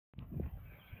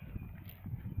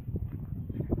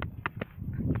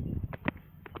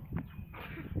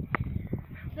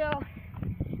So,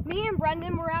 me and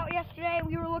Brendan were out yesterday.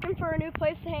 We were looking for a new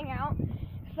place to hang out.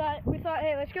 So we thought,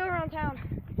 hey, let's go around town.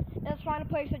 Let's find a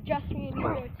place that just me and you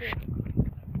go to.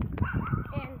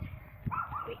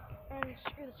 And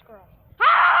screw the squirrel.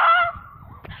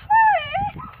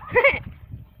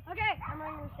 Okay, I'm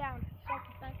writing this down. Back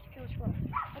to kill the squirrel.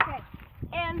 Okay,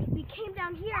 and we came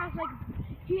down here. I was like,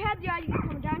 he had the idea of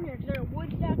coming down here because there are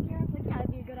woods down here. I was like,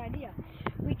 that'd be a good idea.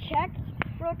 We checked.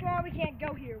 We're like, oh, we can't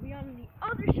go here. We're on the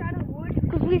other side of the woods.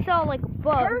 Because we saw like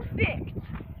bugs. Perfect.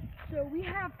 So we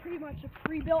have pretty much a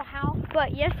pre-built house.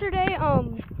 But yesterday,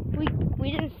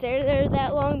 we didn't stay there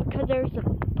that long because there was a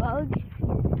bug.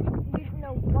 We didn't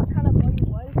know what kind of bug it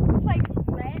was. It was like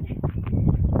red,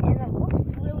 and it looked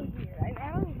really weird. I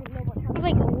don't even know what kind. It was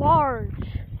like large.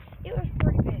 It was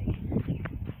pretty big.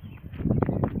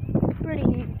 Pretty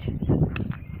huge.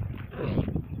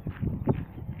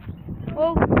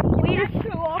 Well, we just so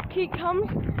off he comes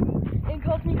and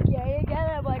calls me gay again.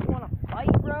 I'm like, wanna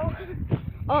fight, bro?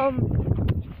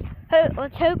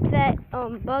 let's hope that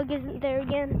bug isn't there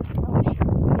again.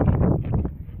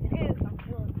 It is.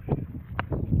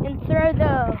 And throw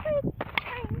the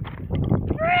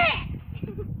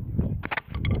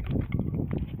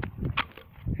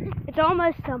It's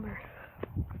almost summer.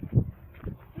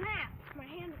 Snap! My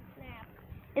hand is snapped.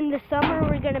 In the summer,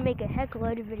 we're gonna make a heck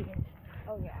load of videos.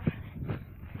 Oh yeah.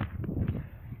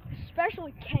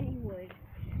 Especially Kennywood.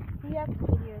 We have to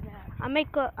video that.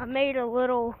 I made a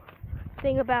little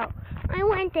thing about I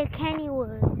went to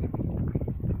Kennywood.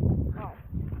 Oh.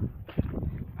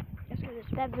 That's good.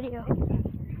 That video.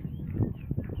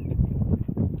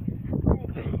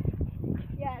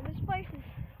 Yeah, this place is.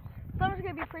 Summer's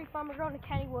gonna be pretty fun. We're going to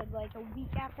Kennywood like a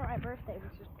week after my birthday,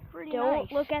 which is pretty nice.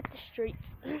 Don't look at the streets.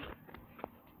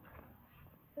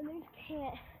 And they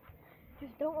can't.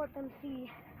 Just don't let them see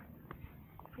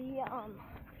the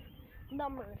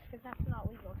numbers, because that's not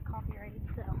legal. It's copyrighted.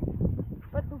 So,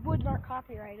 but the woods aren't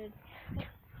copyrighted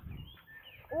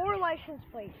or license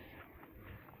plates.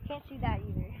 Can't see that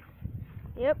either.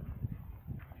 Yep.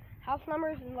 House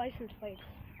numbers and license plates.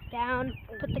 Down.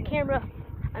 Put the camera.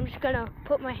 I'm just gonna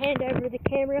put my hand over the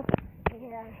camera.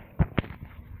 Yeah.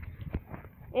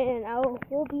 And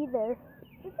we'll be there.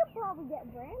 We could probably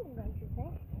get Brandon, don't you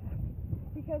think?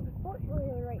 Because the court's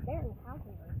really right there and the house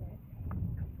is right there.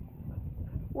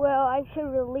 Well, I should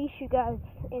release you guys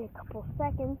in a couple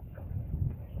seconds.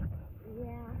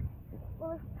 Yeah. Well,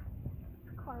 there's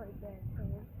a car right there, so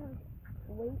we'll just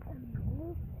wait a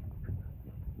minute.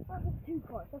 Oh, there's two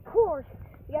cars. Of course,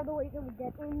 we have to wait till we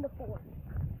get in the forest.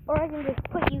 Or I can just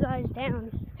put you guys down.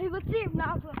 Hey, let's see if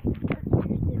Miles left the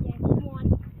again. Come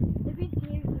on. If he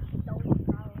did, we stole it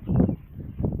probably.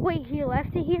 Wait, he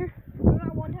left it here? Remember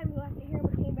that one time we left it here,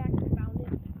 but came back and found it?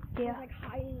 Yeah. It was like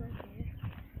hiding right there.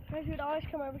 Guys, we'd always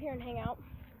come over here and hang out.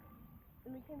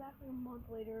 And we came back like a month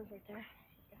later, it was right there.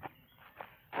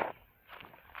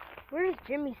 Where's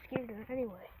Jimmy's scooter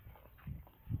anyway?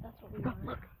 That's what we want.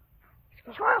 Look.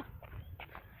 Squirrel!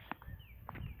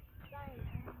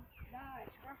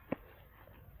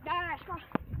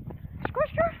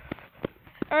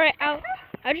 Alright, I'll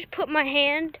just put my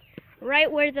hand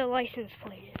right where the license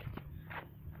plate is.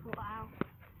 Wow.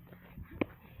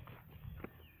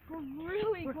 We're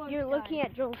really close. You're looking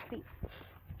at Joel's feet.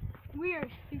 We are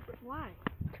super. Why?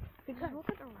 Because look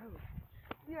at the road.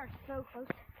 We are so close.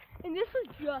 And this was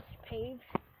just paved.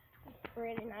 It's a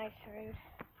pretty nice road.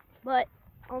 But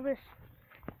all this,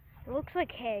 it looks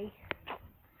like hay.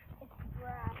 It's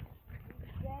grass.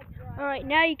 It's dead grass. Alright,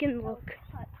 now you can look.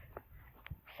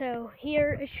 So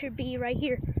here, it should be right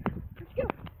here. Let's go.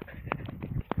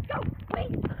 Go.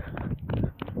 Wait.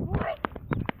 Wait.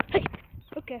 Hey.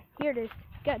 Okay, here it is.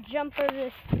 Got to jump over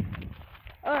this.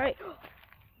 Alright.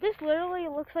 This literally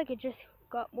looks like it just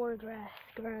got more grass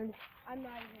grown. I'm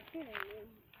not even kidding.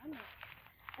 I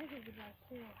think it does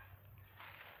too.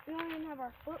 We don't even have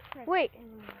our footprint Wait.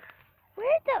 anymore.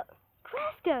 Where'd the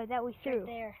grass go that we threw? Right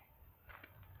there.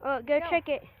 Go check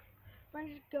it.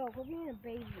 Brendan, just go. We're being a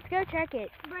baby. Go check it.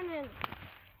 Brendan.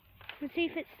 And see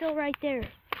if it's still right there. It is.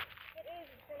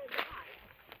 It's gonna die.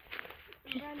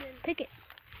 Just Brendan. pick it.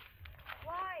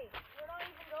 Why? We're not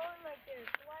even going like this.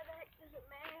 Why the heck does it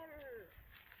matter?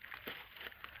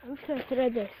 I'm just gonna throw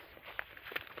this.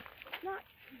 It's not,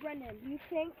 Brendan. You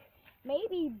think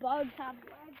maybe bugs have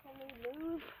legs when they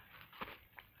move?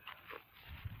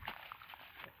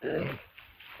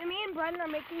 And me and Brendan are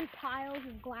making piles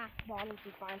of glass bottles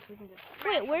we find so we can just...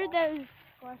 Wait, where are those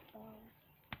glass bottles?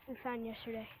 we found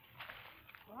yesterday?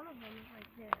 One of them is right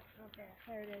there. Okay,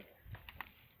 there it is.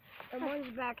 And one's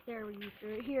back there where you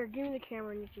threw it. Here, give me the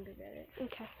camera and you can go get it.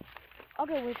 Okay. I'll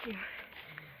go with you.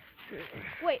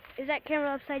 Wait, is that camera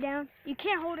upside down? You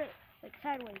can't hold it like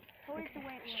sideways. Hold it the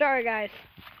way it was. Sorry, guys.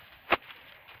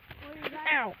 Well, you got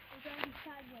Ow. it gotta be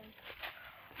sideways.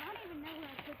 I don't even know where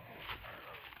I put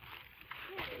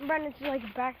this. Brendan's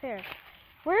like back there.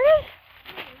 Where is?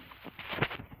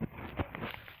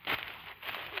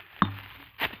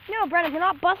 No, Brendan, we're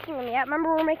not busting them yet.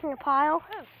 Remember, we're making a pile.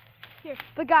 Oh, here.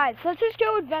 But guys, let's just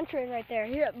go adventuring right there.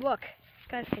 Here, look. You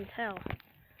guys can tell.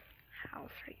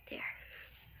 House right there.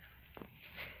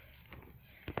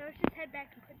 So let's just head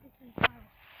back and put this in the pile.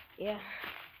 Yeah.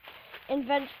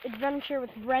 Adventure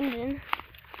with Brendan.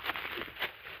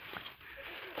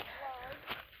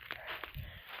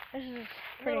 This is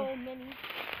pretty. Little mini.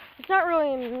 It's not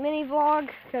really a mini vlog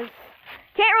because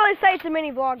can't really say it's a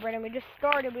mini vlog, Brendan. We just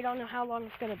started. We don't know how long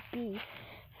it's gonna be.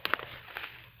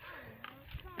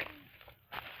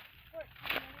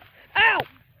 Ow!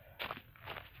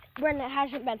 Brendan, it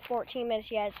hasn't been 14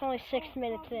 minutes yet. It's only 6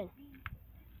 minutes in.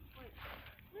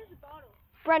 Where's the bottle?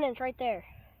 Brendan's right there.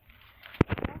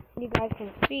 You guys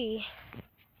can see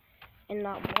and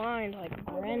not blind like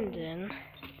Brendan.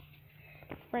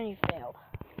 Brendan, you failed.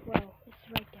 Well,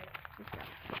 it's right there.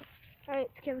 Alright,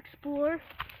 let's go explore.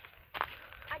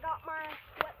 I got my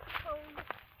wet phone,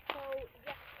 so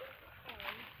yes,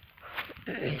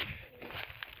 it's Hey,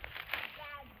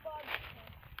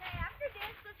 after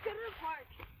this, let's go to the park.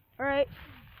 Alright.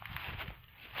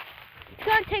 It's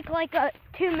gonna take like a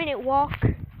 2-minute walk.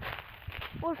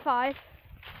 Or 5.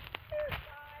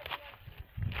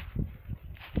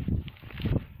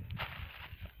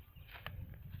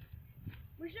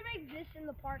 We should make this in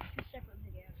the park 2 separate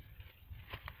videos.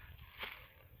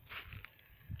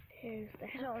 Here's the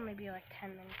This will only be like 10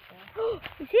 minutes though. Oh,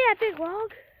 you see that big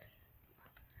log?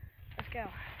 Let's go.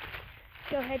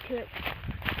 Go head to it.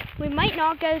 We might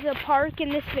not go to the park in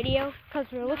this video because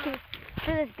we're looking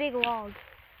for this big log.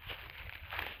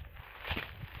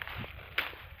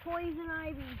 Poison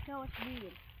ivy, so it's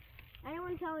weed.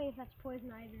 Anyone tell me if that's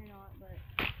poison ivy or not, but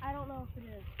I don't know if it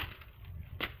is.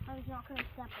 I was not gonna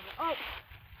step on it.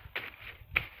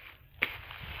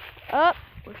 Oh,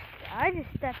 I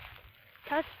just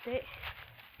touched it.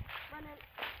 Brendan,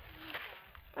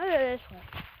 I'll go this way.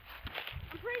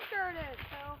 I'm pretty sure it is,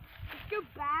 so let's go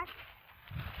back.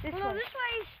 This Well, no, way. this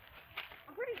way,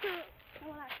 I'm pretty sure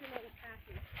we'll actually make it past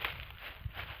it.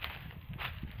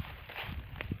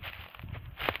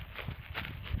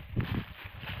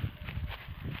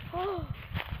 Oh,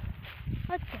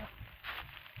 let's go.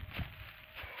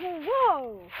 Whoa!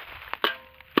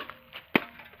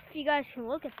 If you guys can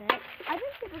look at that. I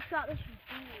think people thought this was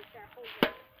bees that whole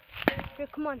thing. Here,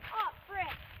 come on. Oh, frick!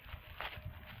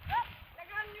 Oh, I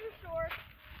got a new sword.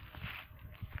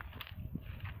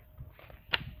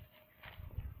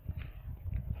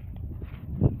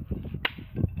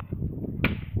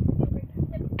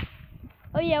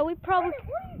 Oh yeah, we probably. Brendan,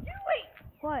 what are you doing?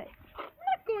 What? I'm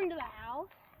not going to the house.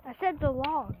 I said the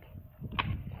log.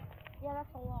 Yeah,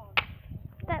 that's a log.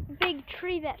 That big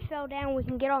tree that fell down. We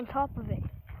can get on top of it.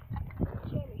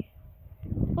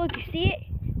 Look, you see it?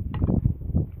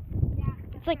 Yeah.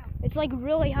 It's like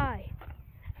really high.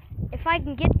 If I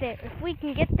can get there, if we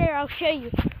can get there, I'll show you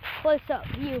close up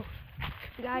view,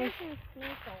 guys.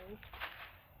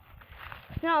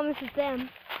 No, this is them.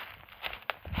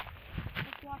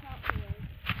 Let's walk out to it.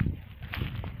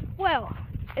 Well,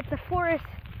 it's a forest.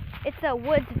 It's a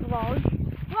woods vlog.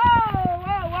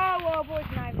 Whoa, boys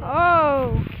and ivy.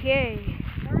 Okay.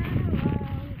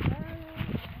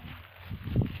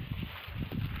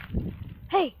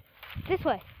 Hey, this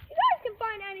way. You guys can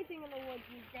find anything in the woods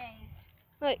these days.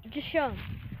 Look, just show them.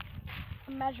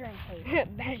 A measuring tape.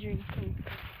 Measuring tape.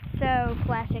 So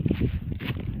classic. Okay,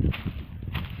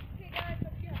 guys,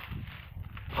 let's go.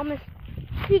 Almost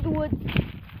through the woods.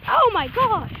 Oh my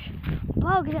gosh!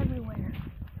 Bugs everywhere.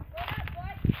 What?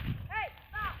 Hey,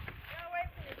 stop! Get away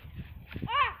from me.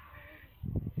 Ah!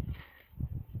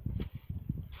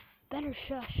 Better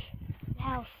shush.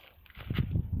 House.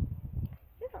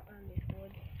 You don't own this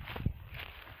wood.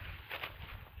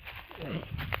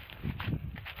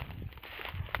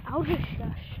 I'll just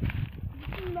shush.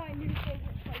 This is my new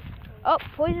favorite place to go. Oh,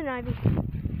 poison ivy.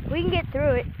 We can get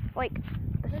through it. Like,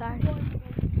 the This side. is going to go-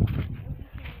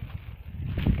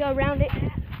 Go around it.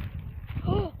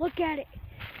 Oh, look at it.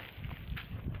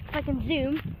 If I can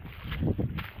zoom.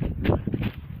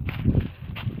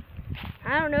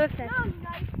 I don't know if that's... How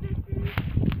nice this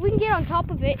is. We can get on top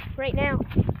of it right now.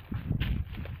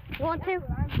 You want to? That's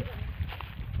what I'm doing.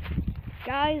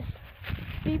 Guys,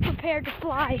 be prepared to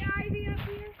fly. Any ivy up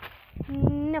here?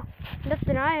 No,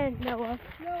 nothing I know of.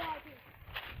 No ivy.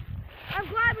 I'm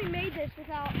glad we made this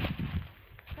without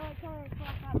coming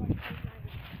across that much poison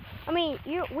ivy. I mean,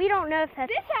 we don't know if that's.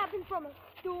 This happened from a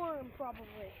storm, probably.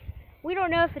 We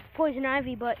don't know if it's poison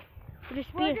ivy, but we're just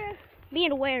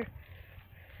being aware.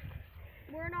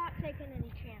 We're not taking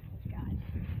any chances, guys.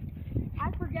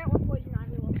 I forget what poison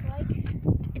ivy looks like.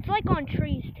 It's like on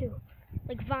trees too,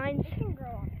 like vines. It can grow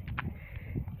on.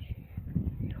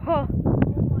 Huh.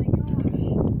 Oh my gosh.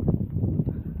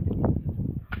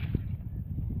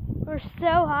 We're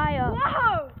so high up.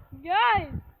 Whoa, guys!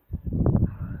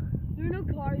 There are no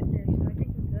cars there, so I think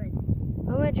we're good.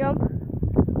 I'm gonna jump.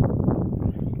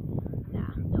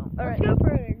 Nah, don't. All Let's right. go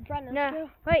further. Brendan, No, let's go.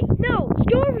 wait. No, let's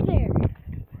go over there.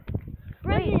 Wait,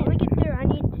 Brendan. let me get there. I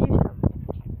need to do something.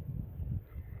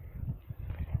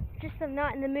 Just I'm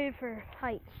not in the mood for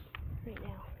heights right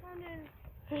now.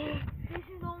 Brendan, this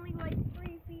is only like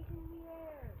 3 feet in the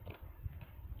air.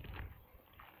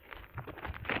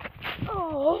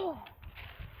 Oh!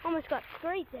 Almost got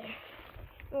straight there.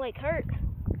 It like hurt.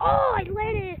 Oh, I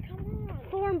landed Come on.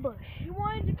 thorn bush. You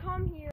wanted to come here.